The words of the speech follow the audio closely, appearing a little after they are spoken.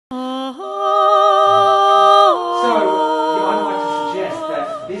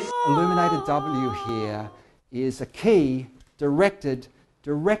W here is a key directed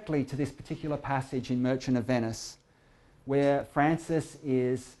directly to this particular passage in Merchant of Venice, where Francis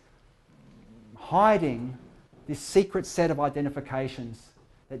is hiding this secret set of identifications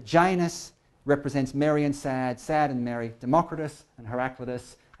that Janus represents Merry and Sad, Sad and Merry, Democritus and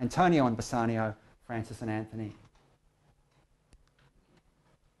Heraclitus, Antonio and Bassanio, Francis and Anthony.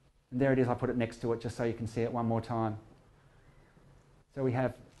 And there it is, I put it next to it just so you can see it one more time. So we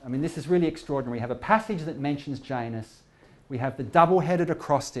have, I mean, this is really extraordinary. We have a passage that mentions Janus. We have the double-headed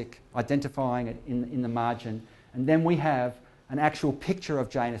acrostic identifying it in the margin. And then we have an actual picture of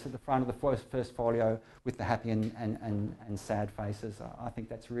Janus at the front of the first folio with the happy and sad faces. I think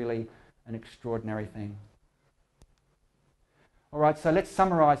that's really an extraordinary thing. All right, so let's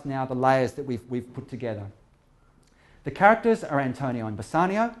summarise now the layers that we've put together. The characters are Antonio and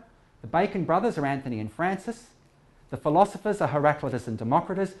Bassanio. The Bacon brothers are Anthony and Francis. The philosophers are Heraclitus and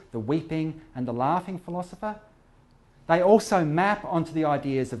Democritus, the weeping and the laughing philosopher. They also map onto the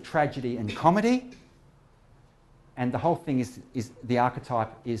ideas of tragedy and comedy. And the whole thing is the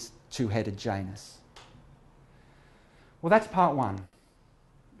archetype is two-headed Janus. Well, that's part one.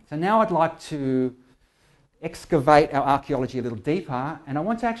 So now I'd like to excavate our archaeology a little deeper, and I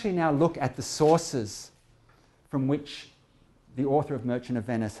want to actually now look at the sources from which the author of Merchant of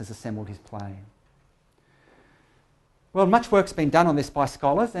Venice has assembled his play. Well, much work's been done on this by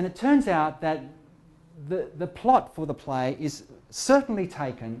scholars, and it turns out that the plot for the play is certainly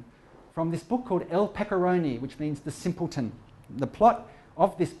taken from this book called El Pecorone, which means the simpleton. The plot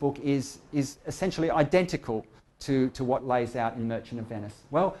of this book is essentially identical to what lays out in Merchant of Venice.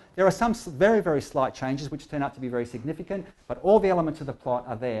 Well, there are some very, very slight changes which turn out to be very significant, but all the elements of the plot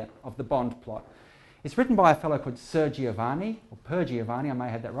are there, of the Bond plot. It's written by a fellow called Ser Giovanni, or Per Giovanni, I may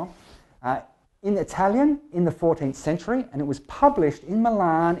have that wrong, in Italian in the 14th century, and it was published in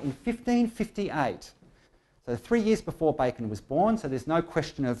Milan in 1558. So 3 years before Bacon was born, so there's no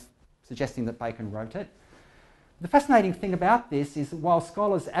question of suggesting that Bacon wrote it. The fascinating thing about this is that while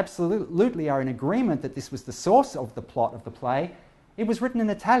scholars absolutely are in agreement that this was the source of the plot of the play, it was written in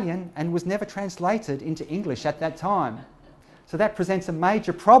Italian and was never translated into English at that time. So that presents a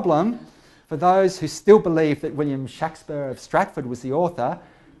major problem for those who still believe that William Shakespeare of Stratford was the author,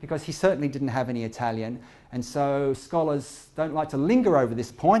 because he certainly didn't have any Italian. And so scholars don't like to linger over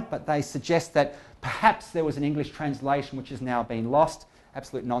this point, but they suggest that perhaps there was an English translation which has now been lost.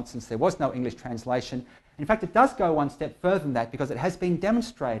 Absolute nonsense. There was no English translation. In fact, it does go one step further than that, because it has been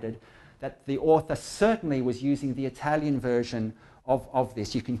demonstrated that the author certainly was using the Italian version of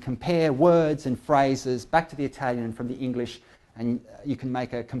this. You can compare words and phrases back to the Italian and from the English, and you can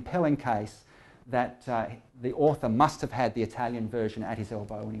make a compelling case that the author must have had the Italian version at his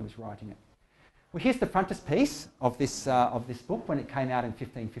elbow when he was writing it. Well, here's the frontispiece of this book when it came out in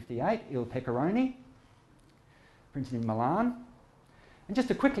 1558, Il Pecorone, printed in Milan. And just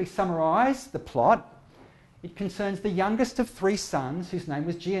to quickly summarise the plot, it concerns the youngest of three sons, whose name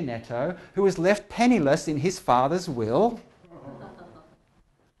was Gianetto, who was left penniless in his father's will,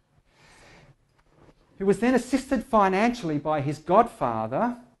 who was then assisted financially by his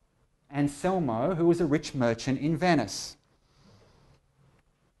godfather, Anselmo, who was a rich merchant in Venice.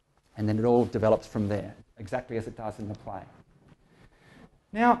 And then it all develops from there, exactly as it does in the play.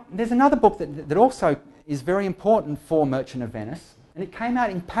 Now, there's another book that also is very important for Merchant of Venice, and it came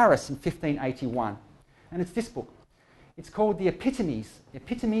out in Paris in 1581. And it's this book. It's called The Epitomes de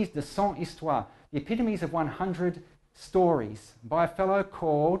 100 Histoires, The Epitomes of 100 Stories, by a fellow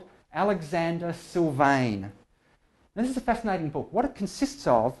called Alexander Sylvain. Now, this is a fascinating book. What it consists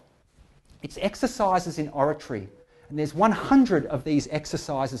of, it's exercises in oratory. And there's 100 of these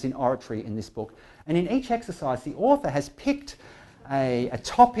exercises in oratory in this book. And in each exercise, the author has picked a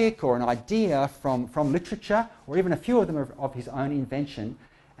topic or an idea from literature, or even a few of them of his own invention,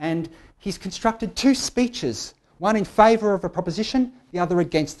 and he's constructed two speeches, one in favour of a proposition, the other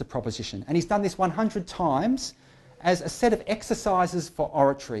against the proposition. And he's done this 100 times as a set of exercises for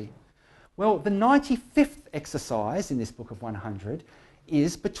oratory. Well, the 95th exercise in this book of 100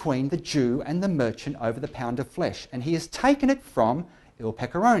 is between the Jew and the merchant over the pound of flesh. And he has taken it from Il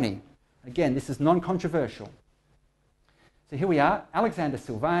Pecorone. Again, this is non-controversial. So here we are, Alexander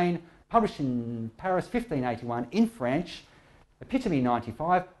Sylvain, published in Paris 1581 in French, Epitome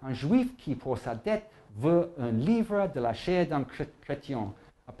 95, un juif qui pour sa dette veut un livre de la chair d'un chrétien,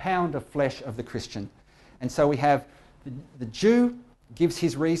 a pound of flesh of the Christian. And so we have the Jew gives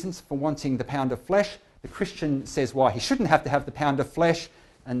his reasons for wanting the pound of flesh, the Christian says why he shouldn't have to have the pound of flesh,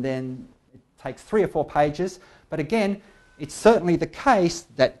 and then it takes 3 or 4 pages. But again, it's certainly the case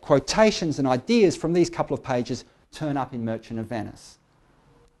that quotations and ideas from these couple of pages turn up in Merchant of Venice.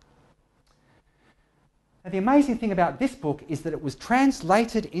 Now, the amazing thing about this book is that it was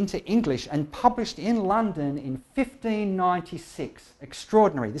translated into English and published in London in 1596.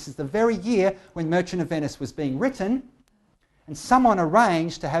 Extraordinary. This is the very year when Merchant of Venice was being written, and someone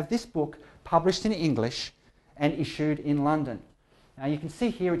arranged to have this book published in English and issued in London. Now you can see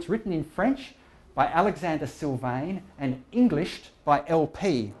here it's written in French by Alexander Sylvain and Englished by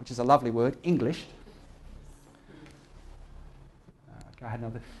LP, which is a lovely word, Englished. Go ahead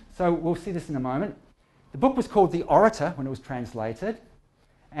another. So we'll see this in a moment. The book was called The Orator when it was translated,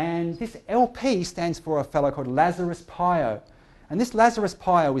 and this LP stands for a fellow called Lazarus Pio. And this Lazarus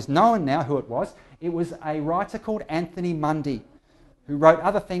Pio is known now who it was. It was a writer called Anthony Mundy, who wrote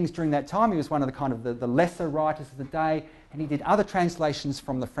other things during that time. He was one of the lesser writers of the day, and he did other translations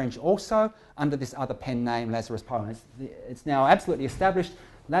from the French also under this other pen name, Lazarus Pio. It's now absolutely established.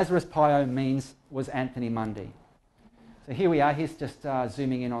 Lazarus Pio was Anthony Mundy. So here we are. Here's just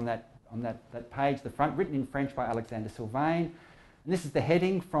zooming in on that page, the front, written in French by Alexander Sylvain. And this is the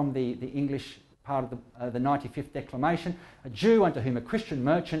heading from the English part of the 95th declamation. A Jew unto whom a Christian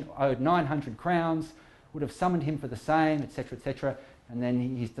merchant owed 900 crowns would have summoned him for the same, etc., etc. And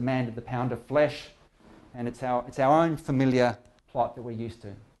then he's demanded the pound of flesh. And it's our own familiar plot that we're used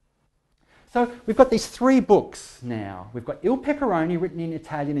to. So we've got these three books now. We've got Il Pecorone, written in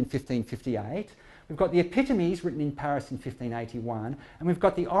Italian in 1558. We've got the Epitomes, written in Paris in 1581. And we've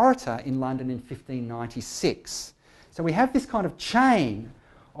got the Orator in London in 1596. So we have this kind of chain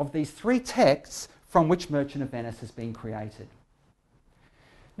of these three texts from which Merchant of Venice has been created.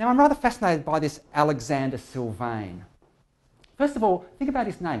 Now I'm rather fascinated by this Alexander Sylvain. First of all, think about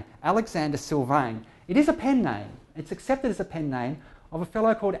his name, Alexander Sylvain. It is a pen name. It's accepted as a pen name of a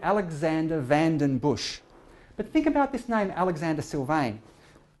fellow called Alexander van den Busch. But think about this name, Alexander Sylvain.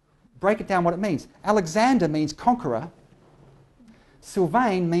 Break it down what it means. Alexander means conqueror.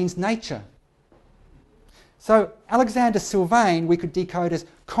 Sylvain means nature. So Alexander Sylvain we could decode as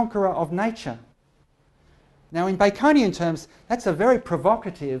conqueror of nature. Now in Baconian terms, that's a very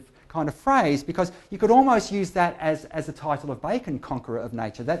provocative kind of phrase, because you could almost use that as a title of Bacon, conqueror of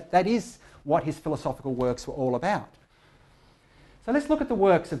nature. That is what his philosophical works were all about. So let's look at the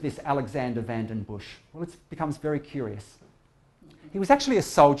works of this Alexander van den Busch. Well, it becomes very curious. He was actually a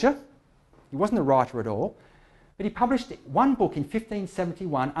soldier. He wasn't a writer at all. But he published one book in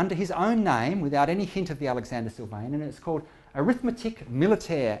 1571 under his own name, without any hint of the Alexander Sylvain, and it's called Arithmetique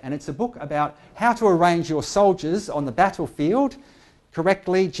Militaire. And it's a book about how to arrange your soldiers on the battlefield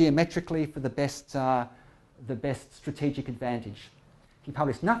correctly, geometrically, for the best strategic advantage. He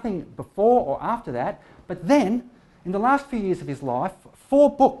published nothing before or after that, but then, in the last few years of his life,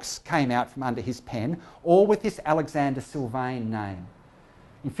 4 books came out from under his pen, all with this Alexander Sylvain name.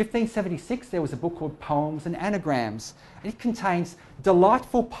 In 1576, there was a book called Poems and Anagrams. It contains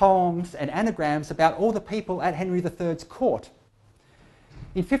delightful poems and anagrams about all the people at Henry III's court.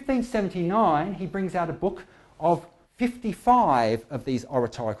 In 1579, he brings out a book of 55 of these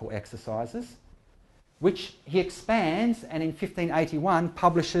oratorical exercises, which he expands and in 1581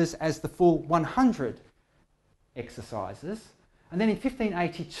 publishes as the full 100 exercises. And then in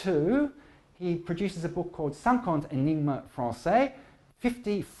 1582, he produces a book called 50 Énigmes Français,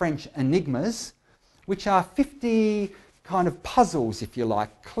 50 French enigmas, which are 50 kind of puzzles, if you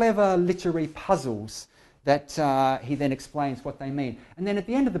like, clever literary puzzles that he then explains what they mean. And then at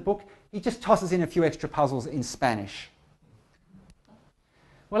the end of the book, he just tosses in a few extra puzzles in Spanish.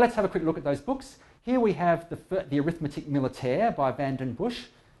 Well, let's have a quick look at those books. Here we have the Arithmetique Militaire by Van den Busch.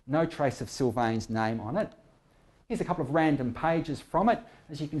 No trace of Sylvain's name on it. Here's a couple of random pages from it.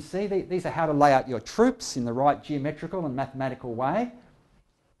 As you can see, these are how to lay out your troops in the right geometrical and mathematical way.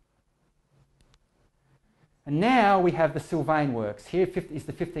 And now we have the Sylvain works. Here is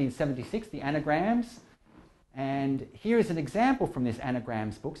the 1576, the anagrams. And here is an example from this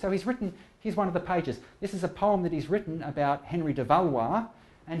anagrams book. So here's one of the pages. This is a poem that he's written about Henry de Valois,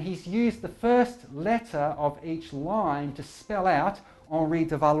 and he's used the first letter of each line to spell out Henri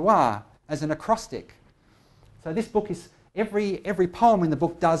de Valois as an acrostic. So this book is, every poem in the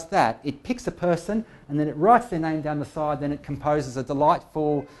book does that. It picks a person and then it writes their name down the side, then it composes a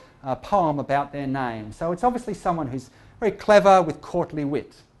delightful poem about their name. So it's obviously someone who's very clever with courtly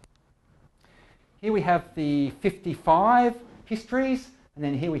wit. Here we have the 55 histories, and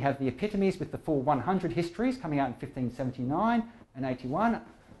then here we have the epitomes with the full 100 histories coming out in 1579 and 81,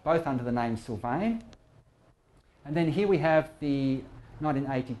 both under the name Sylvain. And then here we have the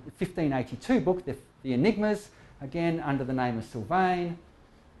 1582 book, the Enigmas, again under the name of Sylvain,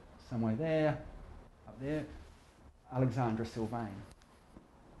 somewhere there, up there, Alexandre Sylvain.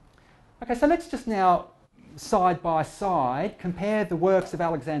 Okay, so let's just now, side by side, compare the works of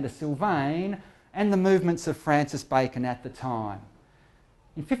Alexander Sylvain and the movements of Francis Bacon at the time.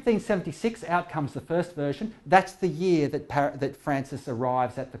 In 1576, out comes the first version. That's the year that Francis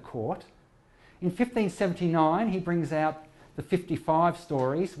arrives at the court. In 1579, he brings out the 55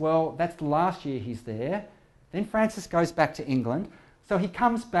 stories. Well, that's the last year he's there. Then Francis goes back to England. So he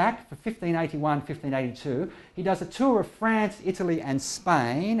comes back for 1581, 1582. He does a tour of France, Italy and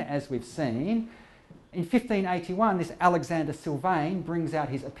Spain, as we've seen. In 1581, this Alexander Sylvain brings out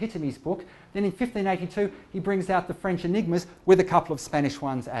his Epitomes book. Then in 1582, he brings out the French Enigmas with a couple of Spanish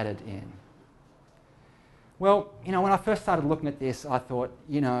ones added in. Well, you know, when I first started looking at this, I thought,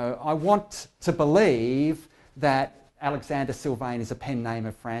 you know, I want to believe that Alexander Sylvain is a pen name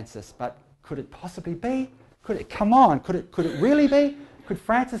of Francis, but could it possibly be? Could it really be? Could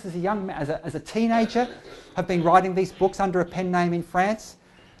Francis, as a young man, as a teenager, have been writing these books under a pen name in France?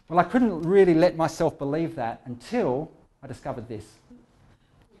 Well, I couldn't really let myself believe that until I discovered this.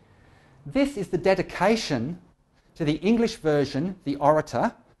 This is the dedication to the English version, the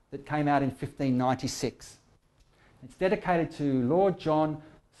Orator, that came out in 1596. It's dedicated to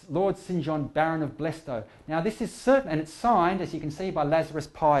Lord St. John, Baron of Blestow. Now this is certain, and it's signed, as you can see, by Lazarus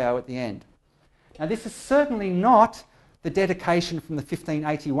Pio at the end. Now this is certainly not the dedication from the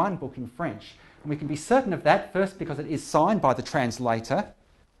 1581 book in French. And we can be certain of that, first because it is signed by the translator,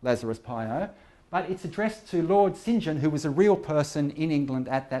 Lazarus Pio, but it's addressed to Lord St. John, who was a real person in England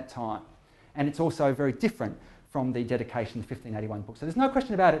at that time. And it's also very different from the dedication in the 1581 book. So there's no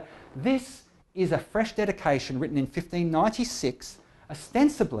question about it. This is a fresh dedication written in 1596,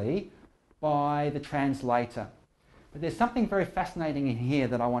 ostensibly by the translator. But there's something very fascinating in here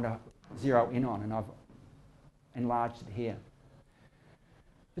that I want to zero in on, and I've enlarged it here.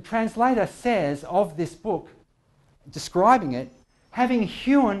 The translator says of this book, describing it, having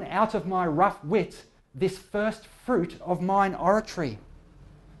hewn out of my rough wit this first fruit of mine oratory.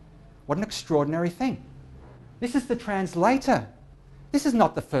 What an extraordinary thing. This is the translator. This is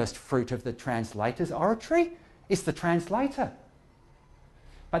not the first fruit of the translator's oratory. It's the translator.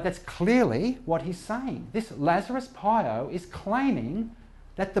 But that's clearly what he's saying. This Lazarus Pio is claiming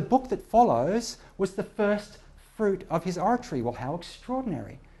that the book that follows was the first fruit of his oratory. Well, how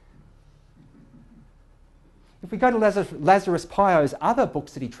extraordinary. If we go to Lazarus Pio's other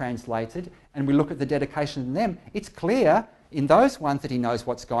books that he translated and we look at the dedication in them, it's clear in those ones that he knows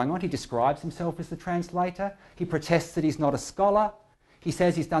what's going on. He describes himself as the translator. He protests that he's not a scholar. He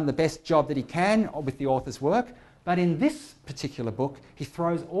says he's done the best job that he can with the author's work. But in this particular book, he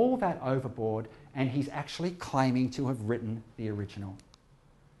throws all that overboard and he's actually claiming to have written the original.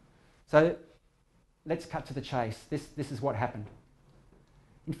 So let's cut to the chase. This is what happened.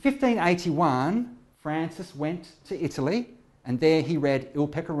 In 1581, Francis went to Italy and there he read Il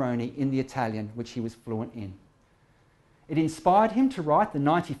Pecorone in the Italian, which he was fluent in. It inspired him to write the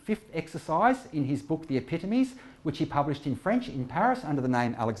 95th exercise in his book The Epitomes, which he published in French in Paris under the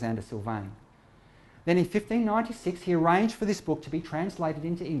name Alexander Sylvain. Then in 1596 he arranged for this book to be translated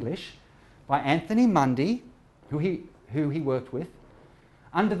into English by Anthony Mundy, who he worked with,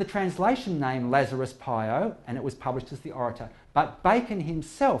 under the translation name Lazarus Pio, and it was published as The Orator. But Bacon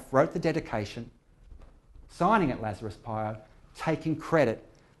himself wrote the dedication, signing it Lazarus Pio, taking credit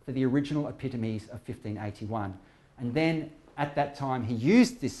for the original Epitomes of 1581. And then at that time he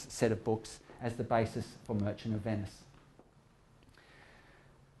used this set of books as the basis for Merchant of Venice.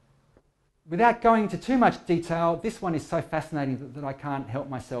 Without going into too much detail, this one is so fascinating that I can't help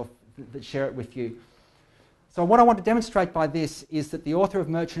myself to share it with you. So what I want to demonstrate by this is that the author of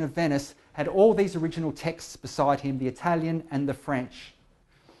Merchant of Venice had all these original texts beside him, the Italian and the French.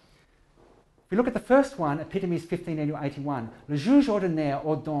 If we look at the first one, Epitomes 1581, Le juge ordinaire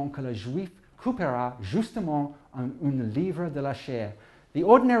ordonne que le juif coupera justement un livre de la chair. The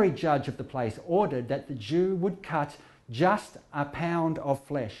ordinary judge of the place ordered that the Jew would cut just a pound of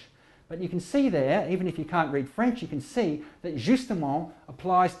flesh. But you can see there, even if you can't read French, you can see that justement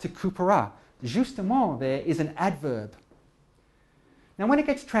applies to coupera. Justement there is an adverb. Now when it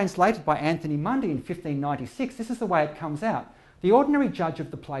gets translated by Anthony Mundy in 1596, this is the way it comes out. The ordinary judge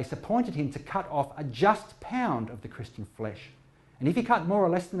of the place appointed him to cut off a just pound of the Christian flesh. And if he cut more or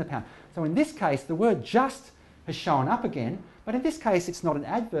less than a pound. So in this case, the word just has shown up again, but in this case it's not an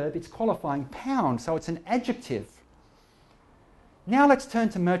adverb, it's qualifying pound, so it's an adjective. Now let's turn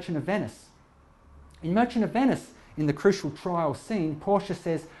to Merchant of Venice. In Merchant of Venice, in the crucial trial scene, Portia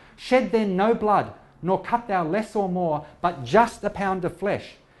says, "Shed then no blood, nor cut thou less or more, but just a pound of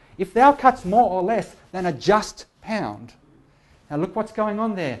flesh. If thou cuts more or less than a just pound." Now look what's going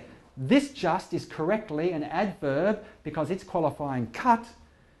on there. This just is correctly an adverb because it's qualifying cut,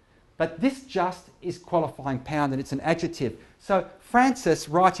 but this just is qualifying pound and it's an adjective. So Francis,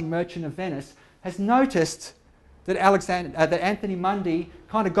 writing Merchant of Venice, has noticed that Anthony Mundy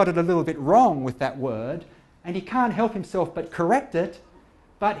kind of got it a little bit wrong with that word, and he can't help himself but correct it,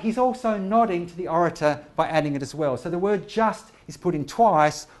 but he's also nodding to the orator by adding it as well. So the word just is put in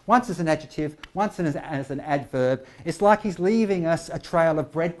twice, once as an adjective, once as an adverb. It's like he's leaving us a trail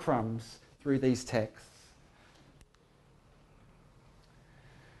of breadcrumbs through these texts.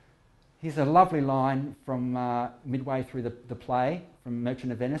 Here's a lovely line from midway through the play, from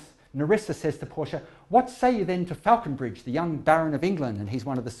Merchant of Venice. Nerissa says to Portia, "What say you then to Falconbridge, the young Baron of England?" And he's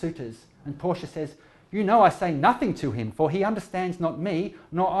one of the suitors. And Portia says, "You know I say nothing to him, for he understands not me,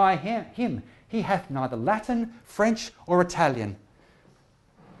 nor I him. He hath neither Latin, French, or Italian."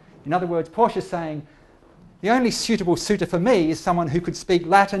 In other words, Portia's saying, the only suitable suitor for me is someone who could speak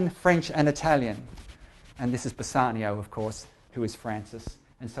Latin, French, and Italian. And this is Bassanio, of course, who is Francis.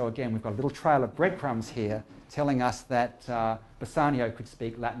 And so again, we've got a little trail of breadcrumbs here telling us that Bassanio could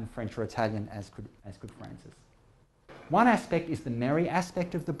speak Latin, French, or Italian as could Francis. One aspect is the merry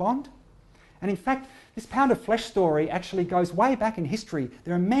aspect of the bond. And in fact, this pound of flesh story actually goes way back in history.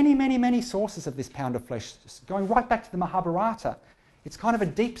 There are many, many, many sources of this pound of flesh, going right back to the Mahabharata. It's kind of a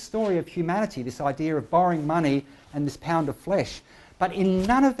deep story of humanity, this idea of borrowing money and this pound of flesh. But in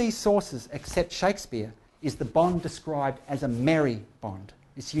none of these sources, except Shakespeare, is the bond described as a merry bond.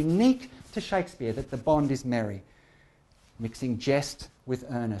 It's unique to Shakespeare that the bond is merry, mixing jest with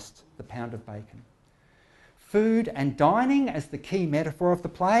earnest, the pound of bacon. Food and dining as the key metaphor of the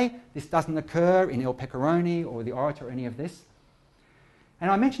play. This doesn't occur in Il Pecorone or the Orator or any of this. And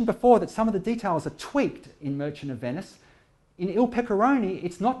I mentioned before that some of the details are tweaked in Merchant of Venice. In Il Pecorone,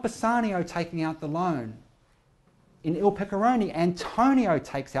 it's not Bassanio taking out the loan. In Il Pecorone, Antonio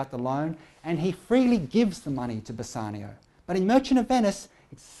takes out the loan and he freely gives the money to Bassanio. But in Merchant of Venice,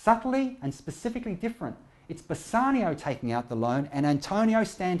 it's subtly and specifically different. It's Bassanio taking out the loan and Antonio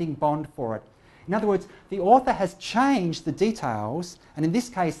standing bond for it. In other words, the author has changed the details, and in this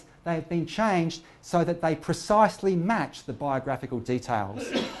case, they have been changed so that they precisely match the biographical details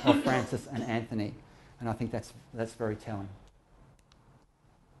of Francis and Anthony. And I think that's very telling.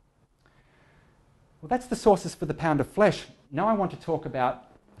 Well, that's the sources for the pound of flesh. Now I want to talk about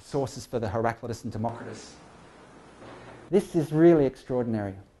sources for the Heraclitus and Democritus. This is really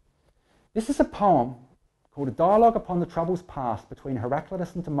extraordinary. This is a poem called A Dialogue Upon the Troubles Past between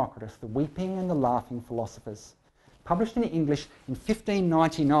Heraclitus and Democritus, the weeping and the laughing philosophers, published in English in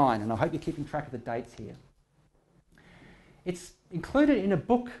 1599, and I hope you're keeping track of the dates here. It's included in a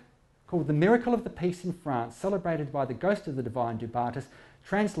book called The Miracle of the Peace in France, celebrated by the ghost of the divine Dubartas,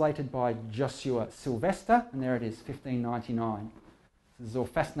 translated by Joshua Sylvester, and there it is, 1599. This is all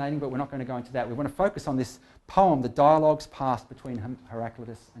fascinating, but we're not going to go into that. We want to focus on this poem, The Dialogues Past between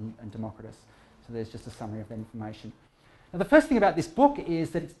Heraclitus and Democritus. So there's just a summary of that information. Now the first thing about this book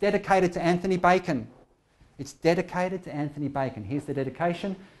is that it's dedicated to Anthony Bacon. It's dedicated to Anthony Bacon. Here's the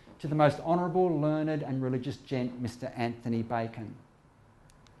dedication: to the most honourable, learned and religious gent, Mr. Anthony Bacon.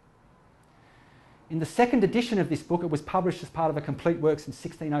 In the second edition of this book, it was published as part of a complete works in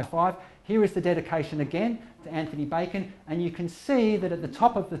 1605. Here is the dedication again to Anthony Bacon, and you can see that at the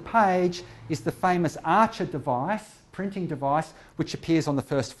top of the page is the famous Archer device, printing device, which appears on the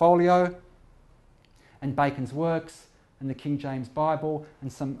first folio, and Bacon's works, and the King James Bible,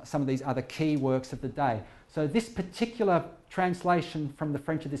 and some of these other key works of the day. So this particular translation from the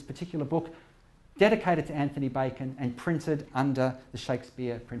French of this particular book, dedicated to Anthony Bacon and printed under the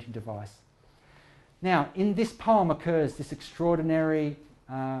Shakespeare printing device. Now, in this poem occurs this extraordinary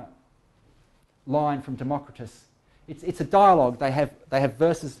line from Democritus. It's a dialogue. They have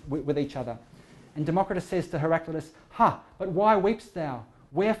verses with each other. And Democritus says to Heraclitus, "Ha, but why weepst thou?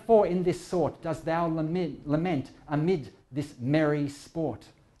 Wherefore in this sort dost thou lament amid this merry sport?"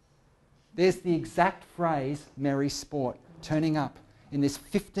 There's the exact phrase, merry sport, turning up in this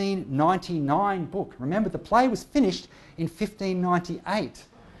 1599 book. Remember, the play was finished in 1598.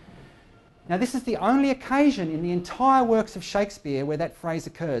 Now, this is the only occasion in the entire works of Shakespeare where that phrase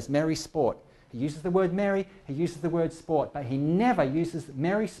occurs, merry sport. He uses the word merry, he uses the word sport, but he never uses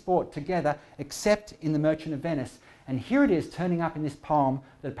merry sport together except in The Merchant of Venice. And here it is turning up in this poem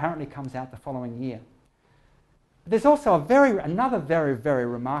that apparently comes out the following year. But there's also another very, very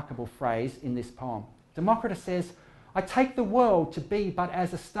remarkable phrase in this poem. Democritus says, "I take the world to be but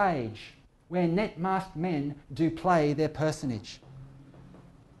as a stage, where net-masked men do play their personage."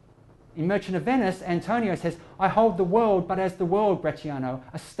 In Merchant of Venice, Antonio says, "I hold the world but as the world, Gratiano,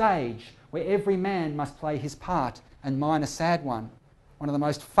 a stage where every man must play his part, and mine a sad one." One of the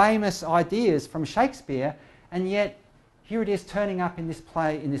most famous ideas from Shakespeare, and yet here it is turning up in this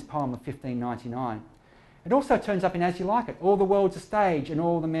play, in this poem of 1599. It also turns up in As You Like It, all the world's a stage and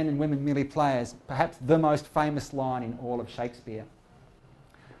all the men and women merely players, perhaps the most famous line in all of Shakespeare.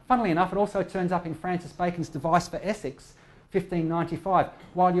 Funnily enough, it also turns up in Francis Bacon's Device for Essex, 1595,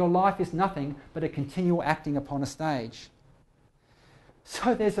 while your life is nothing but a continual acting upon a stage.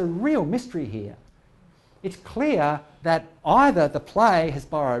 So there's a real mystery here. It's clear that either the play has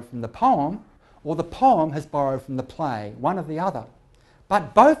borrowed from the poem or the poem has borrowed from the play, one or the other.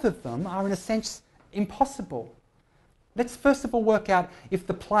 But both of them are in a sense impossible. Let's first of all work out if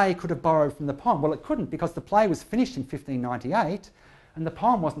the play could have borrowed from the poem. Well, it couldn't, because the play was finished in 1598 and the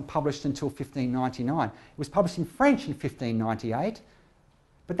poem wasn't published until 1599. It was published in French in 1598,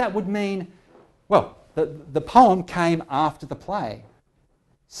 but that would mean, well, the poem came after the play.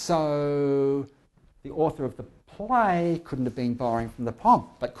 So the author of the play couldn't have been borrowing from the poem,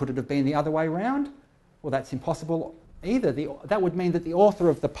 but could it have been the other way around? Well, that's impossible either. That would mean that the author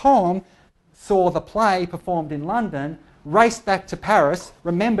of the poem saw the play performed in London, raced back to Paris,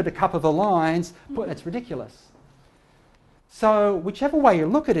 remembered a couple of the lines. It's ridiculous. So whichever way you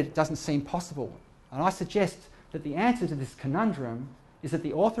look at it, it doesn't seem possible. And I suggest that the answer to this conundrum is that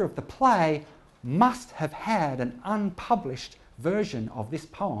the author of the play must have had an unpublished version of this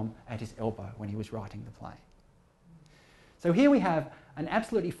poem at his elbow when he was writing the play. So here we have an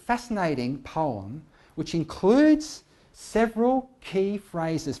absolutely fascinating poem which includes several key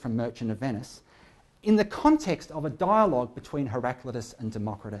phrases from Merchant of Venice in the context of a dialogue between Heraclitus and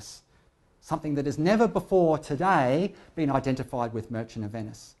Democritus, something that has never before today been identified with Merchant of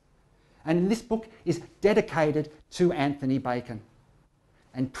Venice. And in this book is dedicated to Anthony Bacon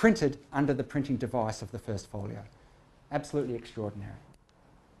and printed under the printing device of the first folio. Absolutely extraordinary.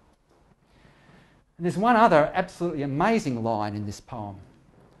 And there's one other absolutely amazing line in this poem.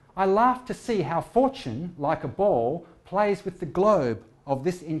 I laugh to see how fortune, like a ball, plays with the globe of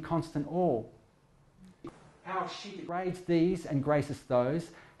this inconstant all. How she degrades these and graces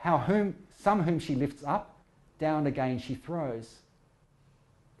those, some whom she lifts up, down again she throws.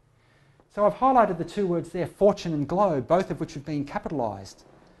 So I've highlighted the two words there, fortune and globe, both of which have been capitalised.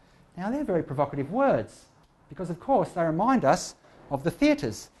 Now they're very provocative words, because of course they remind us of the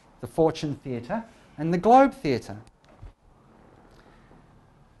theatres, the Fortune Theatre and the Globe Theatre.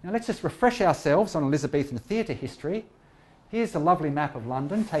 Now let's just refresh ourselves on Elizabethan theatre history. Here's a lovely map of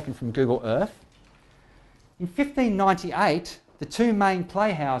London taken from Google Earth. In 1598, the two main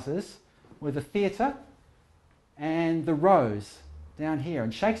playhouses were the Theatre and the Rose down here,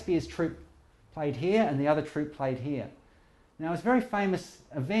 and Shakespeare's troupe played here and the other troupe played here. Now it was a very famous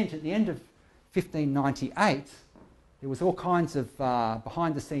event at the end of 1598. There was all kinds of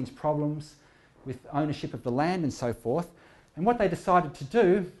behind the scenes problems with ownership of the land and so forth. And what they decided to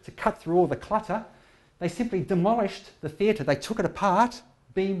do, to cut through all the clutter, they simply demolished the theatre. They took it apart,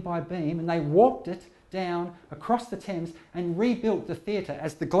 beam by beam, and they walked it down across the Thames and rebuilt the theatre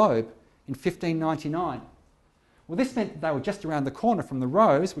as the Globe in 1599. Well, this meant that they were just around the corner from the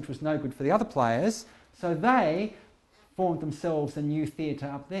Rose, which was no good for the other players, so they formed themselves a new theatre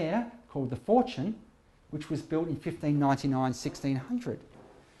up there called the Fortune, which was built in 1599-1600.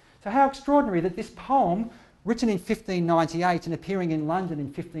 So how extraordinary that this poem, written in 1598 and appearing in London in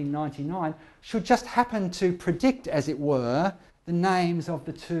 1599, should just happen to predict, as it were, the names of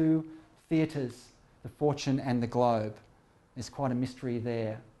the two theatres, the Fortune and the Globe. There's quite a mystery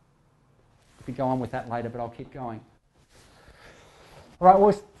there. We could go on with that later, but I'll keep going. All right,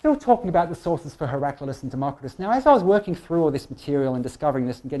 we're still talking about the sources for Heraclitus and Democritus. Now, as I was working through all this material and discovering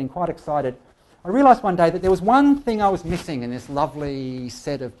this and getting quite excited, I realised one day that there was one thing I was missing in this lovely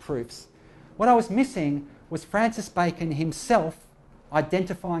set of proofs. What I was missing was Francis Bacon himself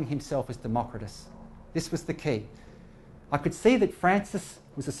identifying himself as Democritus. This was the key. I could see that Francis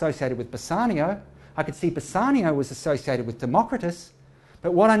was associated with Bassanio. I could see Bassanio was associated with Democritus.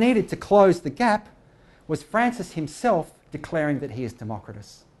 But what I needed to close the gap was Francis himself declaring that he is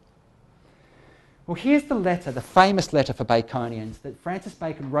Democritus. Well, here's the letter, the famous letter for Baconians that Francis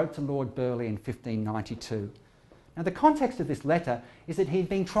Bacon wrote to Lord Burleigh in 1592. Now, the context of this letter is that he'd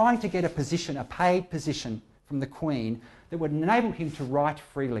been trying to get a position, a paid position from the Queen that would enable him to write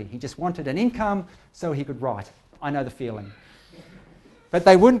freely. He just wanted an income so he could write. I know the feeling. But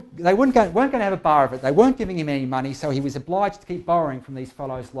they weren't going to have a bar of it. They weren't giving him any money, so he was obliged to keep borrowing from these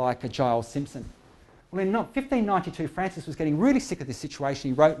fellows like Giles Simpson. Well, in 1592, Francis was getting really sick of this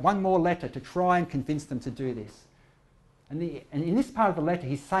situation. He wrote one more letter to try and convince them to do this. And in this part of the letter,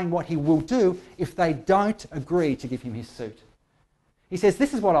 he's saying what he will do if they don't agree to give him his suit. He says,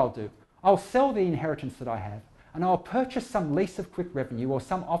 this is what I'll do. I'll sell the inheritance that I have, and I'll purchase some lease of quick revenue or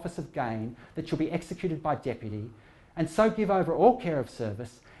some office of gain that shall be executed by deputy, and so give over all care of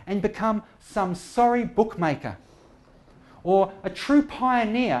service, and become some sorry bookmaker or a true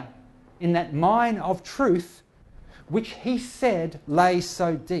pioneer in that mine of truth which he said lay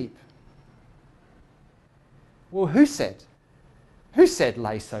so deep? Well, who said? Who said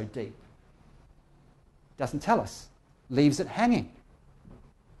lay so deep? Doesn't tell us. Leaves it hanging.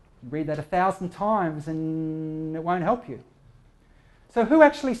 Read that 1,000 times and it won't help you. So who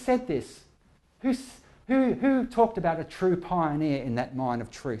actually said this? Who talked about a true pioneer in that mine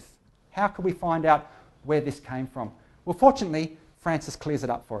of truth? How could we find out where this came from? Well, fortunately, Francis clears it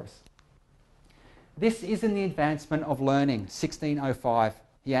up for us. This is in the Advancement of Learning, 1605.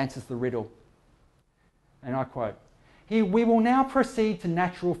 He answers the riddle. And I quote, "We will now proceed to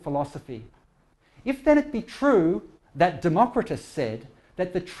natural philosophy. If then it be true that Democritus said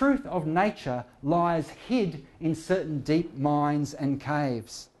that the truth of nature lies hid in certain deep mines and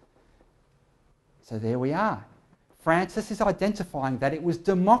caves." So there we are. Francis is identifying that it was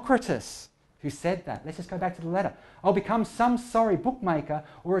Democritus who said that. Let's just go back to the letter. "I'll become some sorry bookmaker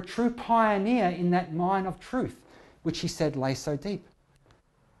or a true pioneer in that mine of truth, which he said lay so deep."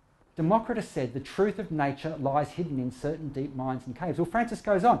 Democritus said the truth of nature lies hidden in certain deep mines and caves. Well, Francis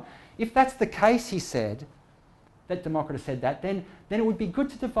goes on. If that's the case, he said, that Democritus said that, then it would be good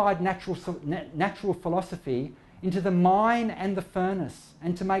to divide natural philosophy into the mine and the furnace,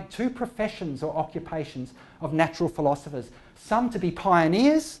 and to make two professions or occupations of natural philosophers, some to be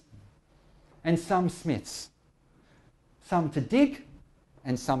pioneers and some smiths, some to dig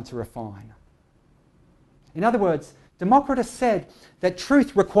and some to refine. In other words, Democritus said that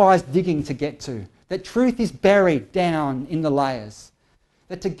truth requires digging to get to, that truth is buried down in the layers,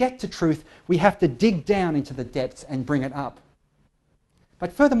 that to get to truth we have to dig down into the depths and bring it up.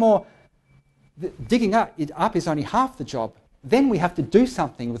 But furthermore, digging it up is only half the job. Then we have to do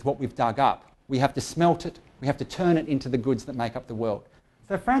something with what we've dug up. We have to smelt it, we have to turn it into the goods that make up the world.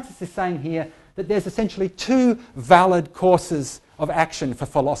 So Francis is saying here that there's essentially two valid courses of action for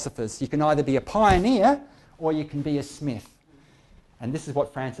philosophers. You can either be a pioneer or you can be a smith. And this is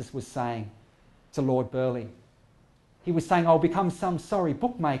what Francis was saying to Lord Burleigh. He was saying, "I'll become some sorry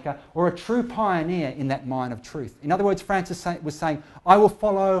bookmaker or a true pioneer in that mine of truth." In other words, Francis was saying, "I will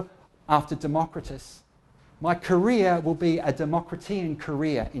follow after Democritus. My career will be a Democritean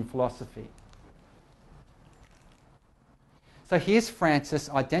career in philosophy." So here's Francis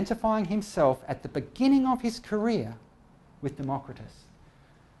identifying himself at the beginning of his career with Democritus.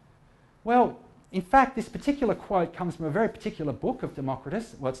 Well, in fact, this particular quote comes from a very particular book of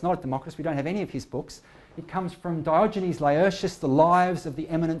Democritus. Well, it's not of Democritus, we don't have any of his books. It comes from Diogenes Laertius, The Lives of the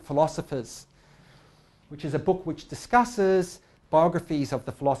Eminent Philosophers, which is a book which discusses biographies of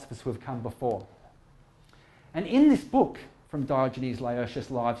the philosophers who have come before. And in this book from Diogenes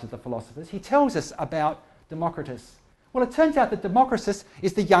Laertius, Lives of the Philosophers, he tells us about Democritus. Well, it turns out that Democritus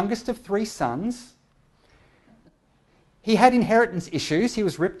is the youngest of three sons. He had inheritance issues. He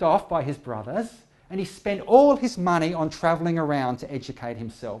was ripped off by his brothers, and he spent all his money on travelling around to educate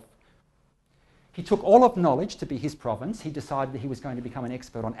himself. He took all of knowledge to be his province. He decided that he was going to become an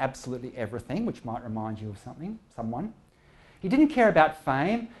expert on absolutely everything, which might remind you of someone. He didn't care about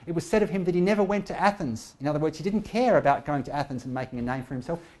fame. It was said of him that he never went to Athens. In other words, he didn't care about going to Athens and making a name for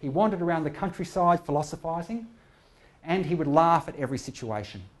himself. He wandered around the countryside philosophising, and he would laugh at every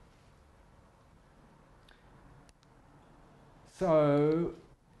situation. So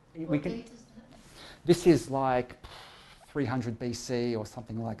we can. Date is that? This is like 300 BC or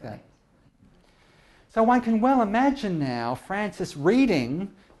something like that. So one can well imagine now Francis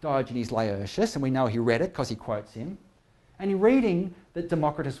reading Diogenes Laertius, and we know he read it because he quotes him, and reading that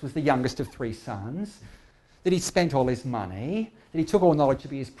Democritus was the youngest of three sons, that he spent all his money, that he took all knowledge to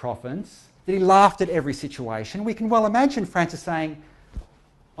be his province, that he laughed at every situation. We can well imagine Francis saying,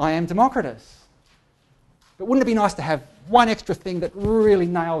 "I am Democritus." But wouldn't it be nice to have one extra thing that really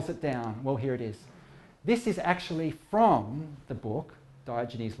nails it down? Well, here it is. This is actually from the book,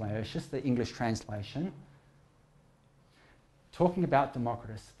 Diogenes Laertius, the English translation, talking about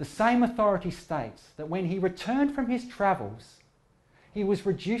Democritus. The same authority states that when he returned from his travels, he was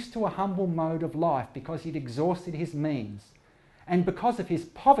reduced to a humble mode of life because he'd exhausted his means. And because of his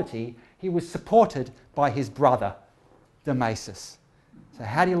poverty, he was supported by his brother, Damasus. So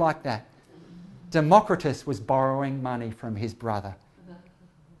how do you like that? Democritus was borrowing money from his brother.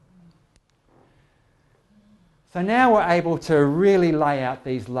 So now we're able to really lay out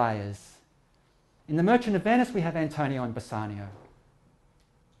these layers. In The Merchant of Venice, we have Antonio and Bassanio.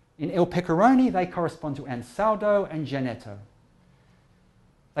 In Il Pecorone, they correspond to Ansaldo and Gianetto.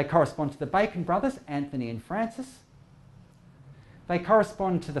 They correspond to the Bacon brothers, Anthony and Francis. They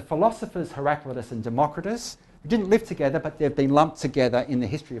correspond to the philosophers Heraclitus and Democritus, who didn't live together, but they've been lumped together in the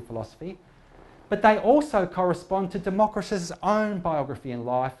history of philosophy. But they also correspond to Democritus' own biography and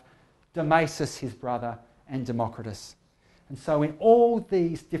life, Damasus, his brother, and Democritus. And so in all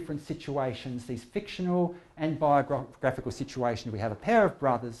these different situations, these fictional and biographical situations, we have a pair of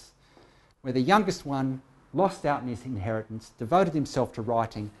brothers where the youngest one lost out in his inheritance, devoted himself to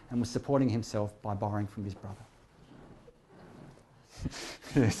writing, and was supporting himself by borrowing from his brother.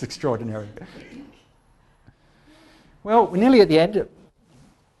 It's extraordinary. Well, we're nearly at the end,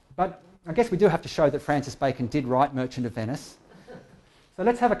 but I guess we do have to show that Francis Bacon did write Merchant of Venice. So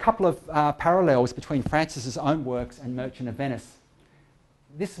let's have a couple of parallels between Francis's own works and Merchant of Venice.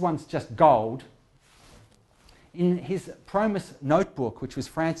 This one's just gold. In his Promus notebook, which was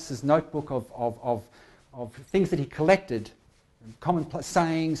Francis's notebook of things that he collected, commonplace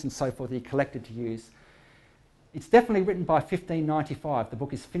sayings and so forth that he collected to use, it's definitely written by 1595. The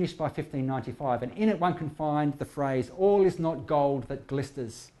book is finished by 1595, and in it one can find the phrase, "All is not gold that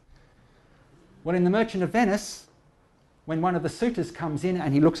glisters." Well, in The Merchant of Venice, when one of the suitors comes in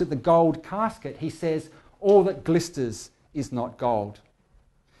and he looks at the gold casket, he says, "All that glisters is not gold."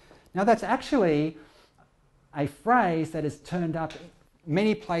 Now that's actually a phrase that has turned up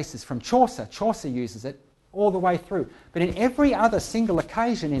many places from Chaucer. Chaucer uses it all the way through. But in every other single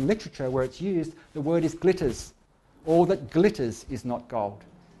occasion in literature where it's used, the word is glitters. All that glitters is not gold.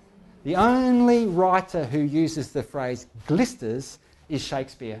 The only writer who uses the phrase glisters is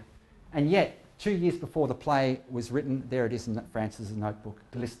Shakespeare. And yet, 2 years before the play was written, there it is in Francis's notebook,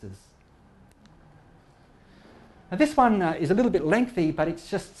 glisters. Now this one is a little bit lengthy, but it's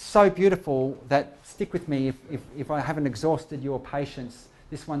just so beautiful that stick with me if I haven't exhausted your patience.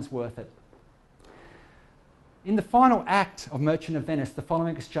 This one's worth it. In the final act of Merchant of Venice, the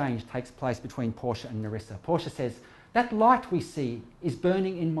following exchange takes place between Portia and Nerissa. Portia says, "That light we see is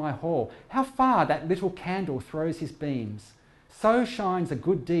burning in my hall. How far that little candle throws his beams. So shines a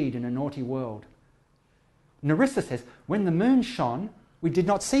good deed in a naughty world." Nerissa says, "When the moon shone, we did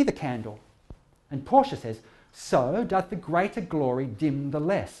not see the candle." And Portia says, "So doth the greater glory dim the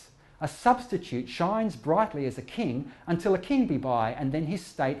less. A substitute shines brightly as a king until a king be by, and then his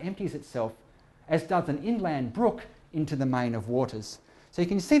state empties itself, as does an inland brook into the main of waters." So you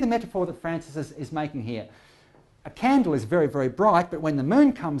can see the metaphor that Francis is making here. A candle is very, very bright, but when the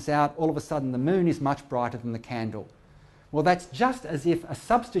moon comes out, all of a sudden the moon is much brighter than the candle. Well, that's just as if a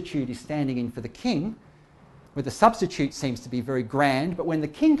substitute is standing in for the king, where the substitute seems to be very grand, but when the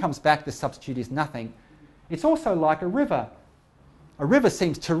king comes back, the substitute is nothing. It's also like a river. A river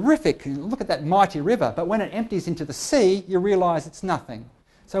seems terrific. Look at that mighty river, but when it empties into the sea, you realise it's nothing.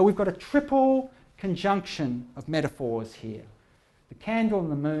 So we've got a triple conjunction of metaphors here. The candle and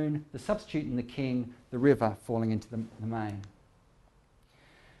the moon, the substitute and the king, the river falling into the main.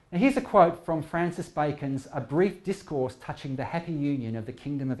 Now here's a quote from Francis Bacon's A Brief Discourse Touching the Happy Union of the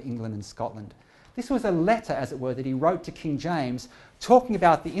Kingdom of England and Scotland. This was a letter, as it were, that he wrote to King James, talking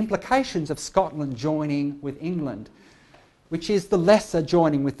about the implications of Scotland joining with England, which is the lesser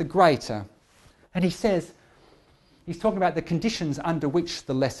joining with the greater. And he says, he's talking about the conditions under which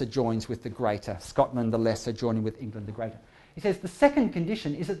the lesser joins with the greater, Scotland the lesser joining with England the greater. He says, "The second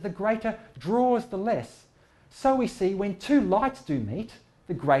condition is that the greater draws the less. So we see when two lights do meet,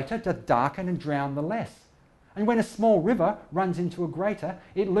 the greater doth darken and drown the less. And when a small river runs into a greater,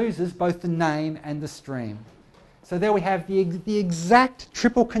 it loses both the name and the stream." So there we have the exact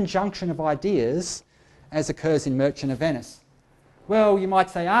triple conjunction of ideas as occurs in Merchant of Venice. Well, you might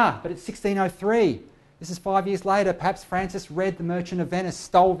say, but it's 1603. This is 5 years later. Perhaps Francis read The Merchant of Venice,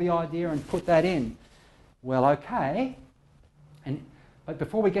 stole the idea and put that in. Well, okay. But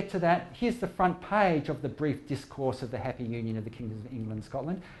before we get to that, here's the front page of the Brief Discourse of the Happy Union of the Kingdoms of England and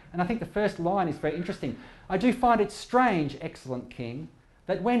Scotland. And I think the first line is very interesting. "I do find it strange, excellent King,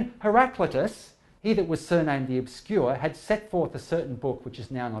 that when Heraclitus, he that was surnamed the Obscure, had set forth a certain book which is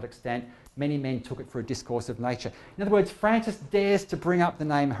now not extant, many men took it for a discourse of nature." In other words, Francis dares to bring up the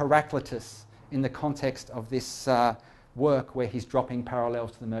name Heraclitus in the context of this work where he's dropping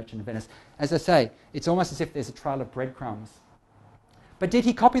parallels to The Merchant of Venice. As I say, it's almost as if there's a trail of breadcrumbs. But did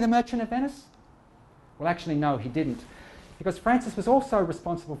he copy The Merchant of Venice? Well, actually, no, he didn't. Because Francis was also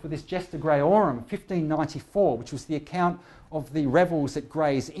responsible for this Gesta Graeorum, 1594, which was the account of the revels at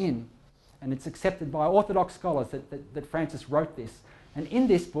Gray's Inn. And it's accepted by Orthodox scholars that Francis wrote this. And in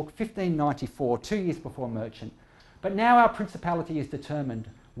this book, 1594, 2 years before Merchant, "But now our principality is determined,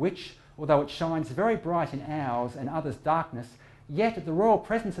 which, although it shines very bright in ours and others' darkness, yet at the royal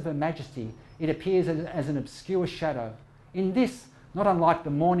presence of Her Majesty it appears as an obscure shadow. In this, not unlike the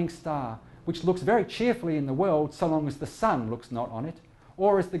morning star, which looks very cheerfully in the world so long as the sun looks not on it,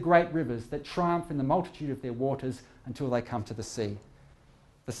 or as the great rivers that triumph in the multitude of their waters until they come to the sea.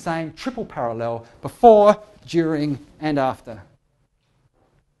 The same triple parallel before, during and after.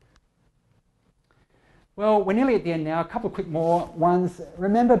 Well, we're nearly at the end now. A couple of quick more ones.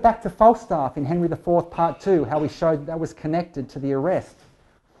 Remember back to Falstaff in Henry IV Part 2, how we showed that was connected to the arrest.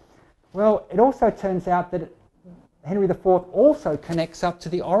 Well, it also turns out that Henry IV also connects up to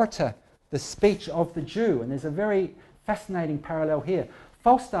the orator, the speech of the Jew, and there's a very fascinating parallel here.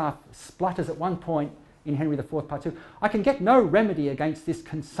 Falstaff splutters at one point in Henry IV Part 2, "I can get no remedy against this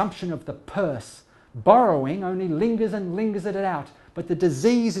consumption of the purse. Borrowing only lingers and lingers it out, but the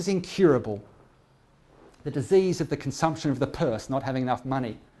disease is incurable." The disease of the consumption of the purse, not having enough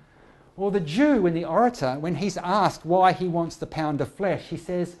money. Or the Jew in the orator, when he's asked why he wants the pound of flesh, he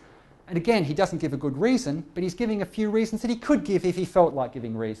says, and again, he doesn't give a good reason, but he's giving a few reasons that he could give if he felt like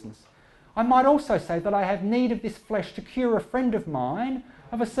giving reasons. "I might also say that I have need of this flesh to cure a friend of mine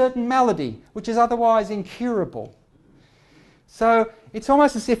of a certain malady, which is otherwise incurable." So it's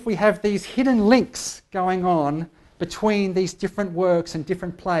almost as if we have these hidden links going on between these different works and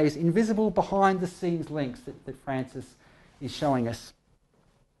different plays, invisible behind-the-scenes links that Francis is showing us.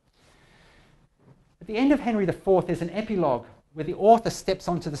 At the end of Henry IV, there's an epilogue where the author steps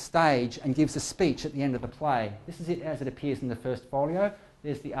onto the stage and gives a speech at the end of the play. This is it as it appears in the first folio.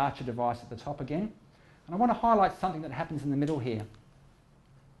 There's the Archer device at the top again. And I want to highlight something that happens in the middle here.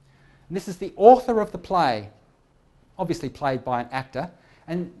 And this is the author of the play, obviously played by an actor,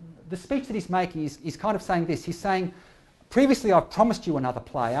 and the speech that he's making is kind of saying this. He's saying, previously I've promised you another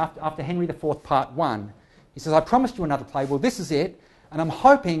play after Henry IV Part 1. He says, "I promised you another play. Well, this is it, and I'm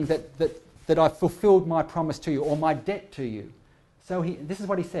hoping that I've fulfilled my promise to you, or my debt to you." So this is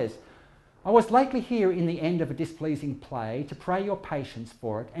what he says. "I was lately here in the end of a displeasing play to pray your patience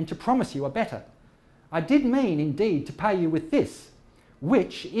for it and to promise you a better. I did mean, indeed, to pay you with this,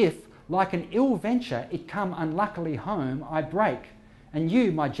 which, if, like an ill venture, it come unluckily home, I break, and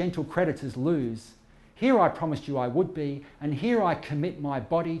you, my gentle creditors, lose. Here I promised you I would be, and here I commit my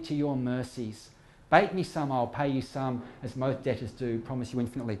body to your mercies. Bate me some, I'll pay you some, as most debtors do, promise you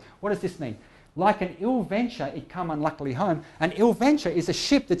infinitely." What does this mean? Like an ill venture, it come unluckily home. An ill venture is a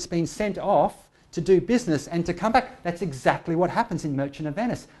ship that's been sent off to do business and to come back. That's exactly what happens in Merchant of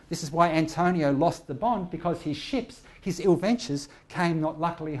Venice. This is why Antonio lost the bond, because his ships, his ill ventures, came not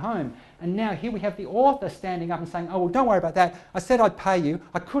luckily home. And now here we have the author standing up and saying, "Oh, well, don't worry about that. I said I'd pay you.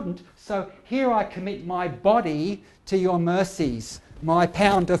 I couldn't. So here I commit my body to your mercies, my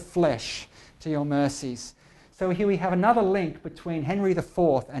pound of flesh to your mercies." So here we have another link between Henry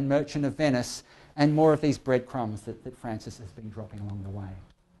IV and Merchant of Venice, and more of these breadcrumbs that Francis has been dropping along the way.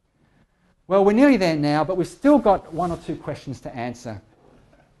 Well, we're nearly there now, but we've still got one or two questions to answer.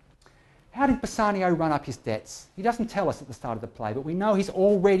 How did Bassanio run up his debts? He doesn't tell us at the start of the play, but we know he's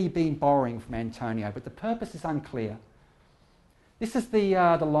already been borrowing from Antonio, but the purpose is unclear. This is the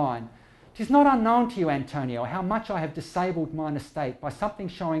line. "'Tis not unknown to you, Antonio, how much I have disabled mine estate by something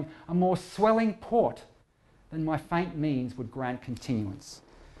showing a more swelling port than my faint means would grant continuance."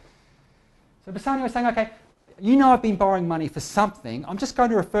 So Bassanio is saying, okay, you know I've been borrowing money for something. I'm just going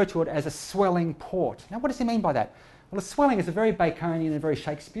to refer to it as a swelling port. Now, what does he mean by that? Well, a swelling is a very Baconian and very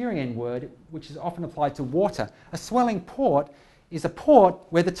Shakespearean word, which is often applied to water. A swelling port is a port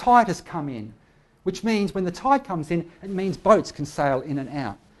where the tide has come in, which means when the tide comes in, it means boats can sail in and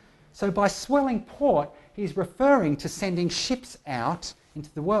out. So by swelling port, he's referring to sending ships out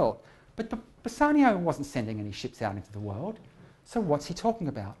into the world. But Bassanio wasn't sending any ships out into the world. So what's he talking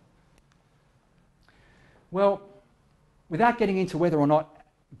about? Well, without getting into whether or not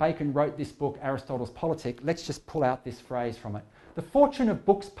Bacon wrote this book, Aristotle's Politic, let's just pull out this phrase from it. "The fortune of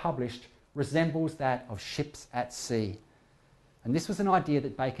books published resembles that of ships at sea." And this was an idea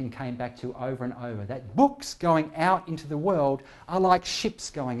that Bacon came back to over and over, that books going out into the world are like ships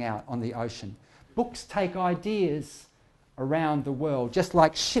going out on the ocean. Books take ideas around the world, just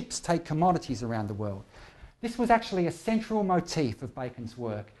like ships take commodities around the world. This was actually a central motif of Bacon's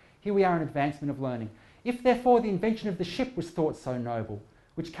work. Here we are in Advancement of Learning. "If therefore the invention of the ship was thought so noble,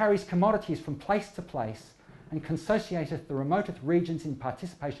 which carries commodities from place to place, and consociateth the remotest regions in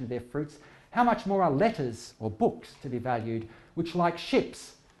participation of their fruits, how much more are letters, or books, to be valued, which like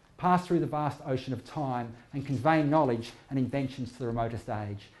ships pass through the vast ocean of time, and convey knowledge and inventions to the remotest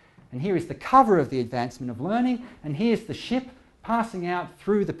age." And here is the cover of the Advancement of Learning, and here's the ship passing out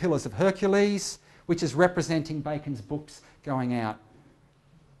through the Pillars of Hercules, which is representing Bacon's books going out.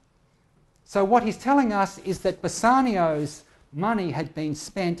 So what he's telling us is that Bassanio's money had been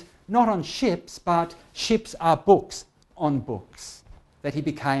spent not on ships, but ships are books on books, that he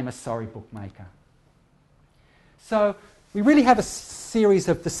became a sorry bookmaker. So we really have a series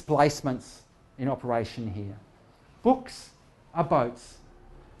of displacements in operation here. Books are boats.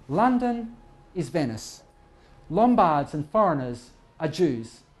 London is Venice. Lombards and foreigners are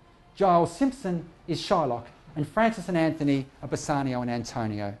Jews. Giles Simpson is Shylock, and Francis and Anthony are Bassanio and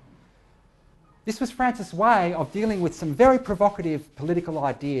Antonio. This was Francis' way of dealing with some very provocative political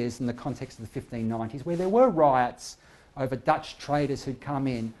ideas in the context of the 1590s, where there were riots over Dutch traders who'd come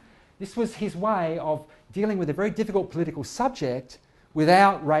in. This was his way of dealing with a very difficult political subject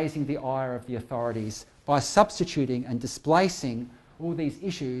without raising the ire of the authorities, by substituting and displacing all these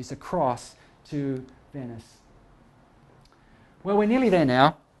issues across to Venice. Well, we're nearly there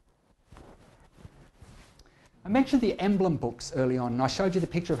now. I mentioned the emblem books early on, and I showed you the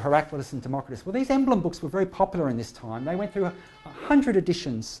picture of Heraclitus and Democritus. Well, these emblem books were very popular in this time. They went through 100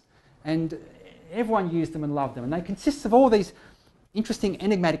 editions, and everyone used them and loved them. And they consist of all these interesting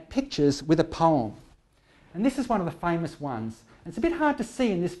enigmatic pictures with a poem. And this is one of the famous ones. It's a bit hard to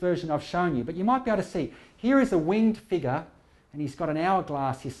see in this version I've shown you, but you might be able to see. Here is a winged figure, and he's got an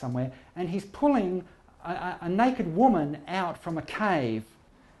hourglass here somewhere, and he's pulling a naked woman out from a cave.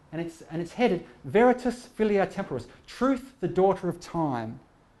 And it's headed Veritas Filia Temporis, Truth, the Daughter of Time.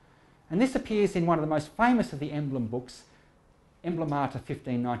 And this appears in one of the most famous of the emblem books, Emblemata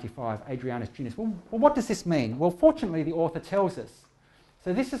 1595, Adrianus Junius. Well, what does this mean? Well, fortunately, the author tells us.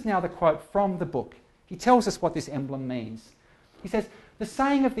 So this is now the quote from the book. He tells us what this emblem means. He says, "The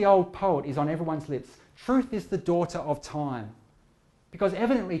saying of the old poet is on everyone's lips, truth is the daughter of time. Because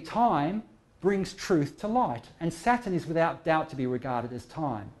evidently time brings truth to light, and Saturn is without doubt to be regarded as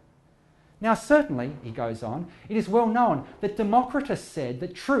time. Now certainly," he goes on, "it is well known that Democritus said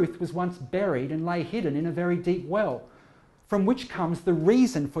that truth was once buried and lay hidden in a very deep well, from which comes the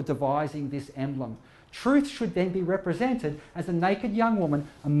reason for devising this emblem. Truth should then be represented as a naked young woman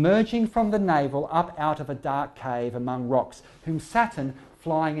emerging from the navel up out of a dark cave among rocks, whom Saturn,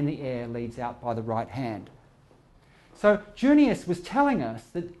 flying in the air, leads out by the right hand." So Junius was telling us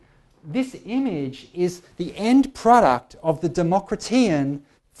that this image is the end product of the Democritean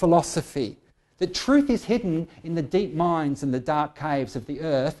philosophy, that truth is hidden in the deep mines and the dark caves of the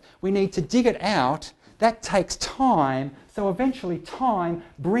earth. We need to dig it out. That takes time, so eventually time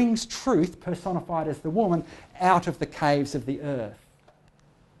brings truth, personified as the woman, out of the caves of the earth.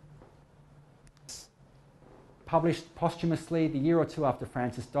 Published posthumously the year or two after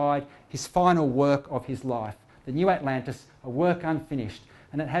Francis died, his final work of his life, The New Atlantis, a work unfinished,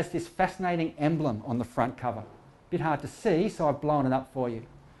 and it has this fascinating emblem on the front cover. A bit hard to see, so I've blown it up for you.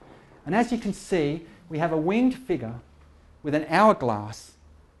 And as you can see, we have a winged figure with an hourglass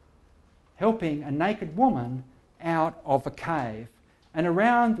helping a naked woman out of a cave. And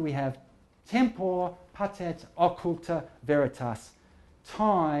around we have tempor patet occulta veritas.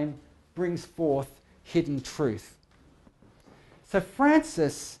 Time brings forth hidden truth. So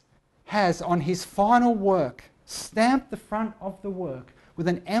Francis has on his final work stamped the front of the work with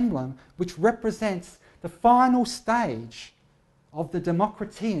an emblem which represents the final stage of the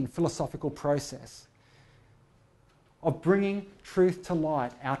Democritean philosophical process of bringing truth to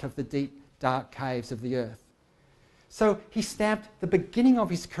light out of the deep, dark caves of the earth. So he stamped the beginning of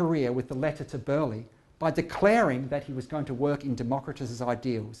his career with the letter to Burleigh by declaring that he was going to work in Democritus's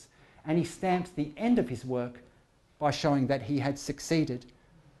ideals, and he stamped the end of his work by showing that he had succeeded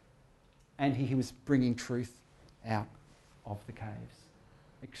and he was bringing truth out of the caves.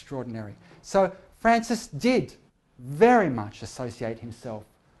 Extraordinary. So Francis did very much associate himself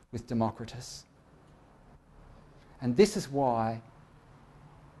with Democritus. And this is why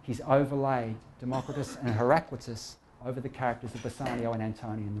he's overlaid Democritus and Heraclitus over the characters of Bassanio and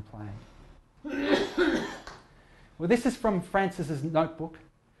Antonio in the play. Well, this is from Francis's notebook.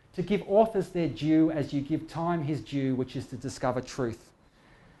 To give authors their due as you give time his due, which is to discover truth,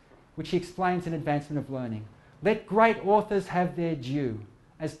 which he explains in Advancement of Learning. Let great authors have their due,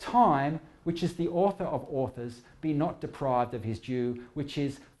 as time, which is the author of authors, be not deprived of his due, which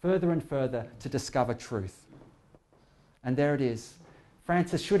is further and further to discover truth. And there it is.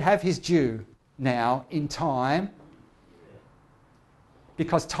 Francis should have his due now in time,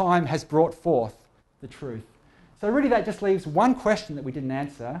 because time has brought forth the truth. So really that just leaves one question that we didn't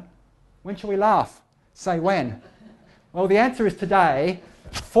answer. When shall we laugh? Say when. Well, the answer is today.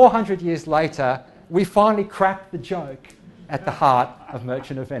 400 years later, we finally cracked the joke at the heart of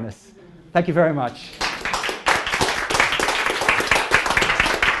Merchant of Venice. Thank you very much.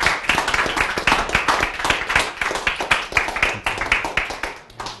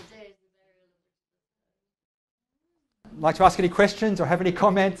 Like to ask any questions or have any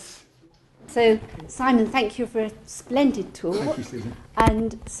comments? So, Simon, thank you for a splendid talk. Thank you, Susan.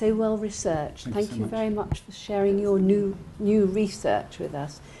 And so well researched. Thank you very much for sharing your new research with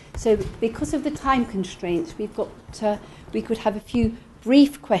us. So, because of the time constraints, we could have a few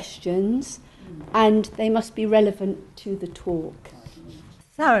brief questions, and they must be relevant to the talk.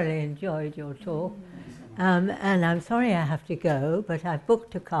 Thoroughly enjoyed your talk, and I'm sorry I have to go, but I've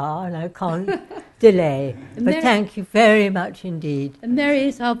booked a car and I can't delay. But thank you very much indeed. And Mary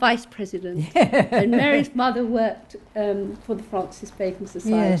is our vice president, and Mary's mother worked for the Francis Bacon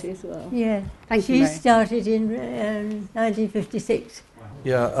Society as well. Yes, thank you, Mary. She started in 1956.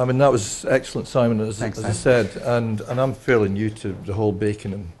 Yeah, I mean, that was excellent, Simon, as I said, and I'm fairly new to the whole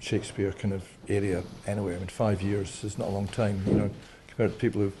Bacon and Shakespeare kind of area anyway. I mean, 5 years is not a long time, you know, compared to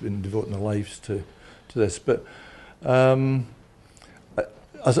people who've been devoting their lives to this. But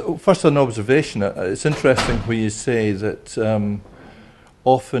first an observation, it's interesting when you say that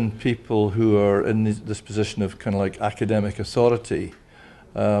often people who are in this position of kind of like academic authority,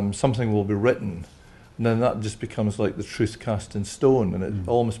 something will be written, and then that just becomes like the truth cast in stone, and it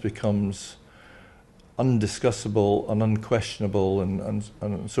almost becomes undiscussable and unquestionable and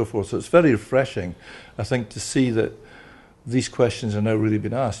so forth. So it's very refreshing, I think, to see that these questions are now really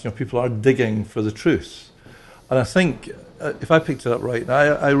being asked. You know, people are digging for the truth. And I think, if I picked it up right, and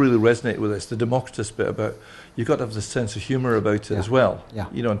I really resonate with this, the Democritus bit about you've got to have this sense of humour about it as well. Yeah.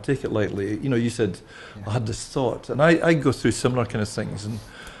 You know, and take it lightly. You know, you said, I had this thought. And I go through similar kind of things. And,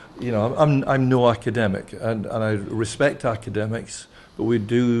 you know, I'm no academic, and I respect academics, but we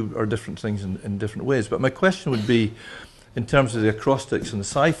do our different things in different ways. But my question would be, in terms of the acrostics and the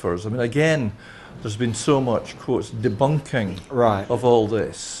ciphers, I mean, again, there's been so much, quotes, debunking of all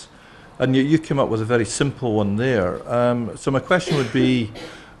this. And you came up with a very simple one there. So my question would be,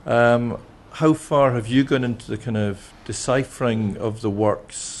 how far have you gone into the kind of deciphering of the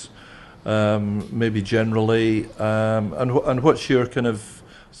works, maybe generally, and what's your kind of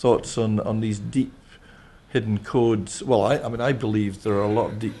thoughts on these deep hidden codes? Well, I mean, I believe there are a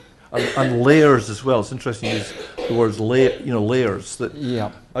lot of deep, and layers as well. It's interesting to use the words layers,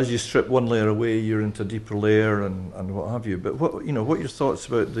 that as you strip one layer away, you're into a deeper layer and what have you. But what are your thoughts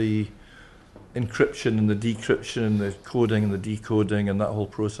about the encryption and the decryption and the coding and the decoding and that whole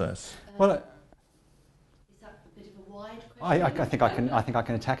process? Well, is that a bit of a wide question? I think I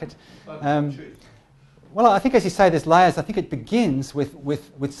can attack it. Well, I think, as you say, there's layers. I think it begins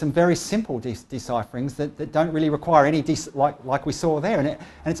with some very simple decipherings that don't really require any like we saw there, and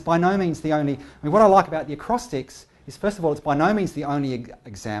it's by no means the only. I mean, what I like about the acrostics is, first of all, it's by no means the only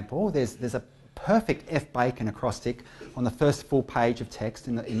example. There's a perfect F. Bacon acrostic on the first full page of text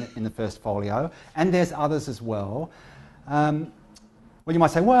in the first folio, and there's others as well. Well, you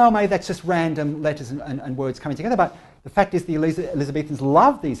might say, well, maybe that's just random letters and words coming together, but the fact is the Elizabethans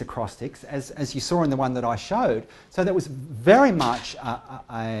loved these acrostics, as you saw in the one that I showed, so that was very much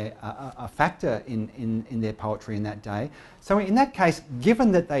a factor in their poetry in that day. So in that case,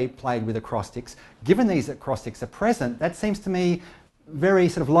 given that they played with acrostics, given these acrostics are present, that seems to me very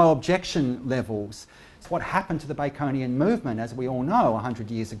sort of low objection levels. It's what happened to the Baconian movement, as we all know, 100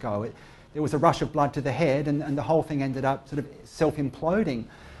 years ago. There was a rush of blood to the head, and the whole thing ended up sort of self-imploding.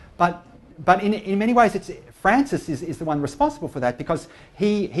 But in many ways, Francis is the one responsible for that, because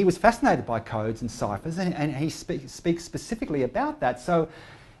he was fascinated by codes and ciphers, and he speaks specifically about that. So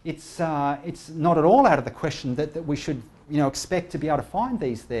it's not at all out of the question that we should expect to be able to find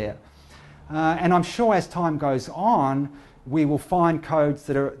these there. And I'm sure as time goes on, we will find codes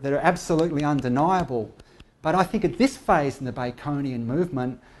that are absolutely undeniable. But I think at this phase in the Baconian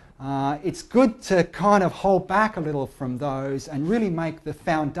movement, it's good to kind of hold back a little from those and really make the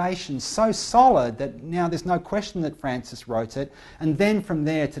foundation so solid that now there's no question that Francis wrote it, and then from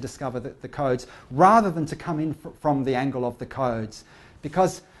there to discover the codes, rather than to come in from the angle of the codes.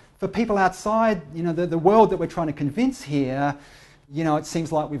 Because for people outside, the world that we're trying to convince here, it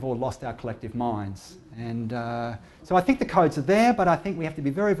seems like we've all lost our collective minds. And so I think the codes are there, but I think we have to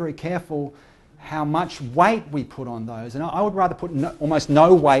be very, very careful how much weight we put on those. And I would rather put almost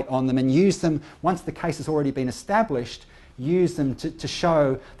no weight on them and use them, once the case has already been established, use them to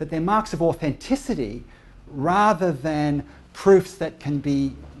show that they're marks of authenticity rather than proofs that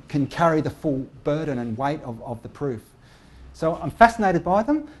can carry the full burden and weight of the proof. So I'm fascinated by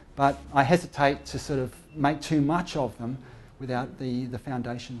them, but I hesitate to sort of make too much of them without the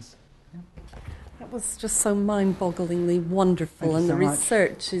foundations. Yeah. That was just so mind-bogglingly wonderful, and the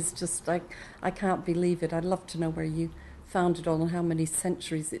research is just, I can't believe it. I'd love to know where you found it all and how many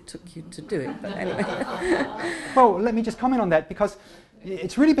centuries it took you to do it, but anyway. Well, let me just comment on that, because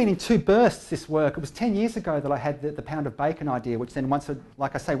It's really been in two bursts, this work. It was 10 years ago that I had the pound of bacon idea, which then once it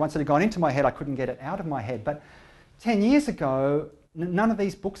had gone into my head, I couldn't get it out of my head. But 10 years ago, none of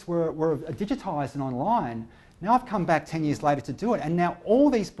these books were digitised and online. Now I've come back 10 years later to do it, and now all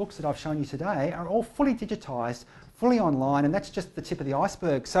these books that I've shown you today are all fully digitised, fully online, and that's just the tip of the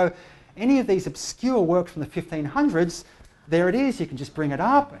iceberg. So any of these obscure works from the 1500s, there it is. You can just bring it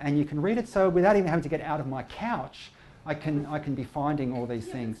up and you can read it. So without even having to get out of my couch, I can be finding all these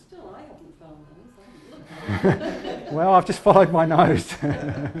things. Still, I haven't found them. Well, I've just followed my nose.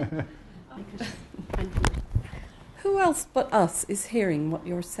 Who else but us is hearing what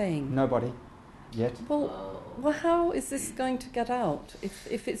you're saying? Nobody yet. Well, how is this going to get out?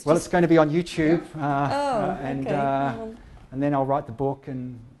 If it's Well, it's going to be on YouTube, okay. and then I'll write the book,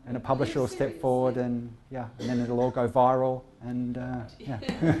 and a publisher will step forward, and then it'll all go viral, and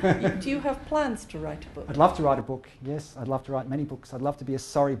Do you have plans to write a book? I'd love to write a book. Yes, I'd love to write many books. I'd love to be a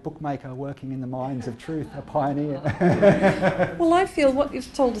sorry bookmaker working in the mines of truth, a pioneer. Well, I feel what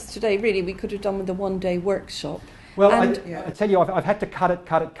you've told us today, really, we could have done with a one-day workshop. Well, I tell you, I've had to cut it,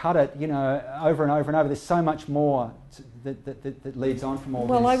 over and over and over. There's so much more that leads on from all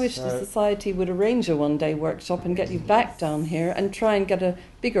this. Well, I wish the Society would arrange a one-day workshop and get you back down here and try and get a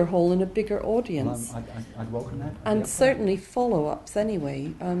bigger hall and a bigger audience. Well, I'd welcome that. And certainly follow-ups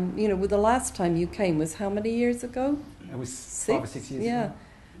anyway. With the last time you came was how many years ago? It was 5 or 6 years ago.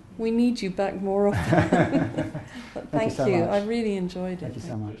 We need you back more often. But thank you so you. much. I really enjoyed it. Thank you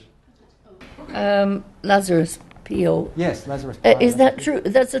so much. Lazarus Pio. Yes, Lazarus Pio. Is that true?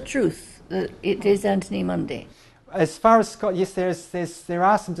 That's the truth. It is Anthony Munday. As far as Scott, yes, there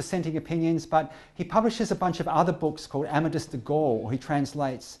are some dissenting opinions, but he publishes a bunch of other books called Amadis de Gaul, or he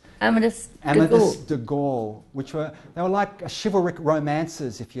translates Amadis de Gaul, they were like chivalric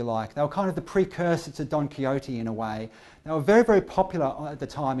romances, if you like. They were kind of the precursor to Don Quixote in a way. They were very, very popular at the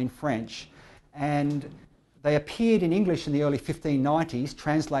time in French, and they appeared in English in the early 1590s,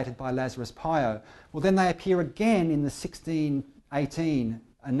 translated by Lazarus Pio. Well, then they appear again in the 1618.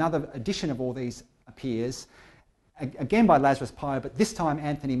 Another edition of all these appears, again by Lazarus Pio, but this time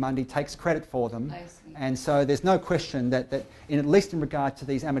Anthony Munday takes credit for them. And so there's no question that at least in regard to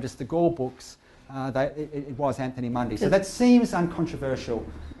these Amadis de Gaul books, it was Anthony Munday. So that seems uncontroversial.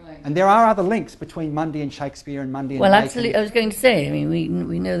 Right. And there are other links between Munday and Shakespeare and Munday and Bacon. Well, absolutely. I was going to say, I mean,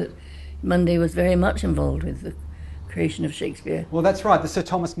 we know that Munday was very much involved with the creation of Shakespeare. Well, that's right. The Sir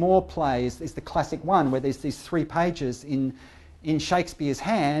Thomas More play is the classic one, where there's these 3 pages in Shakespeare's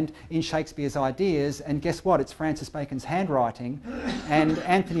hand, in Shakespeare's ideas, and guess what? It's Francis Bacon's handwriting, and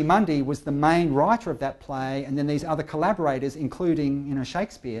Anthony Munday was the main writer of that play, and then these other collaborators, including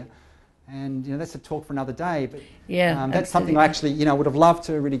Shakespeare, and that's a talk for another day. But that's something I actually would have loved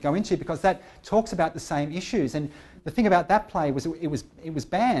to really go into, because that talks about the same issues. And the thing about that play was it was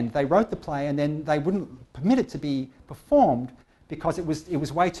banned. They wrote the play, and then they wouldn't permit it to be performed, because it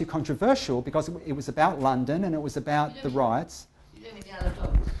was way too controversial, because it was about London and it was about the riots.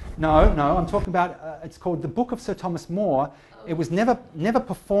 No, I'm talking about, it's called The Book of Sir Thomas More. It was never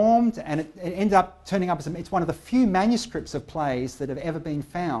performed, and it ended up turning up as it's one of the few manuscripts of plays that have ever been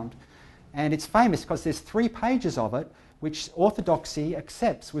found. And it's famous because there's 3 pages of it, which orthodoxy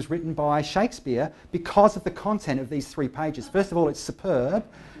accepts was written by Shakespeare because of the content of these 3 pages. First of all, it's superb.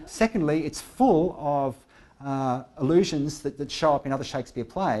 Secondly, it's full of allusions that show up in other Shakespeare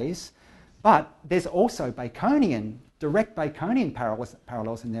plays. But there's also direct Baconian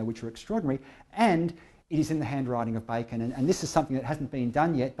parallels in there, which are extraordinary, and it is in the handwriting of Bacon, and this is something that hasn't been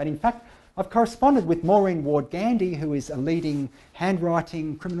done yet. But in fact, I've corresponded with Maureen Ward-Gandy, who is a leading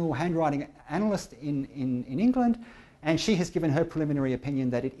criminal handwriting analyst in England, and she has given her preliminary opinion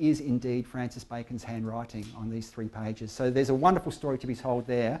that it is indeed Francis Bacon's handwriting on these 3 pages. So there's a wonderful story to be told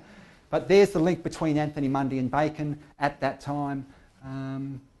there. But there's the link between Anthony Munday and Bacon at that time.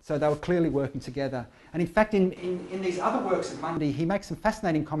 So they were clearly working together. And in fact, in these other works of Munday, he makes some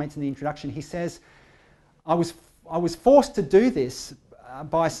fascinating comments in the introduction. He says, I was forced to do this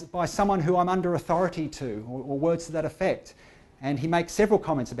by someone who I'm under authority to, or words to that effect. And he makes several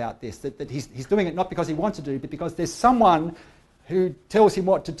comments about this, that he's doing it not because he wants to do, but because there's someone who tells him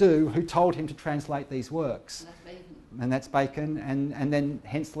what to do, who told him to translate these works. And that's Bacon, and then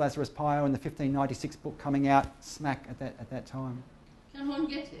hence Lazarus Pio and the 1596 book coming out smack at that time. Can one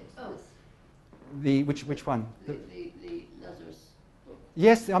get it? Both. Which one? The Lazarus book.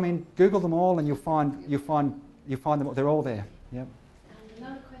 Yes, I mean Google them all, and you'll find them. They're all there. Yep. And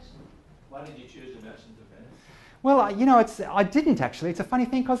another question. Why did you choose The Merchant of Venice? Well, I didn't actually. It's a funny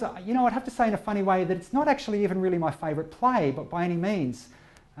thing because I'd have to say in a funny way that it's not actually even really my favourite play, but by any means.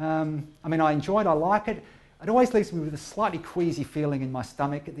 I mean, I like it. it always leaves me with a slightly queasy feeling in my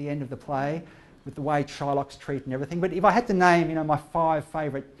stomach at the end of the play, with the way Shylock's treated and everything. But if I had to name, you know, my 5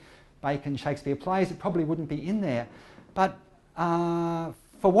 favourite Bacon Shakespeare plays, it probably wouldn't be in there. But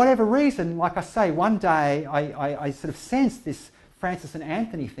for whatever reason, like I say, one day I sort of sensed this Francis and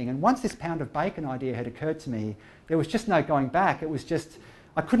Anthony thing, and once this pound of bacon idea had occurred to me, there was just no going back. It was just,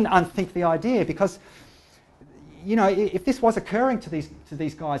 I couldn't unthink the idea, because, you know, if this was occurring to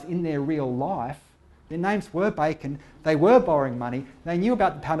these guys in their real life, their names were Bacon, they were borrowing money, they knew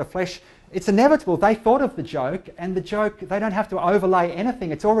about the pound of flesh, it's inevitable. They thought of the joke, and the joke, they don't have to overlay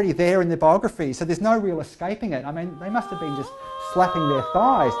anything. It's already there in their biography, so there's no real escaping it. I mean, they must have been just slapping their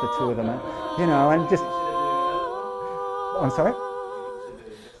thighs, the two of them, you know, and just... I'm sorry?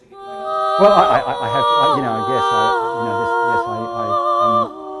 Well, I have, you know, yes, I, you know, this,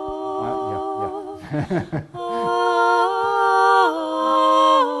 yes, yeah.